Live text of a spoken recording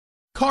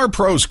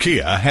CarPros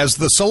Kia has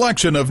the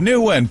selection of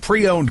new and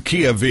pre-owned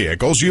Kia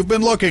vehicles you've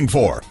been looking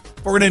for.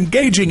 For an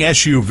engaging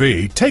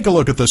SUV, take a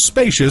look at the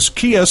spacious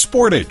Kia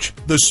Sportage.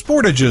 The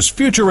Sportage's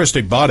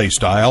futuristic body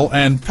style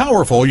and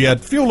powerful yet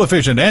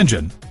fuel-efficient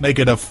engine make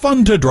it a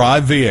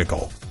fun-to-drive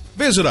vehicle.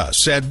 Visit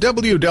us at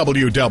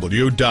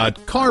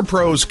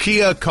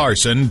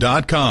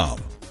www.carproskiacarson.com.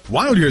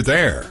 While you're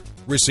there,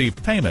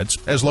 receive payments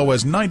as low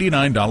as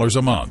 $99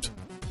 a month.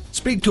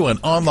 Speak to an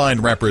online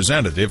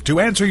representative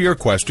to answer your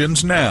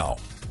questions now.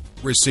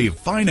 Receive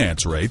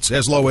finance rates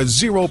as low as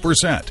 0%,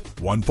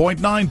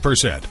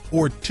 1.9%,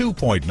 or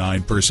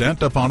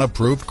 2.9% upon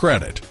approved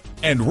credit.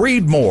 And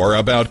read more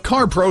about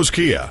CarPros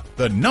Kia,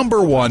 the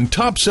 #1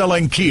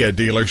 top-selling Kia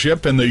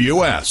dealership in the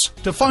U.S.,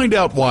 to find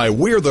out why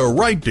we're the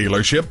right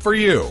dealership for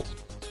you.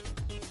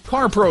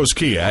 CarPros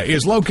Kia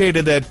is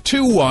located at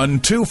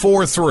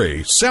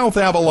 21243 South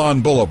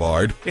Avalon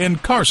Boulevard in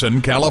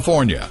Carson,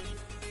 California.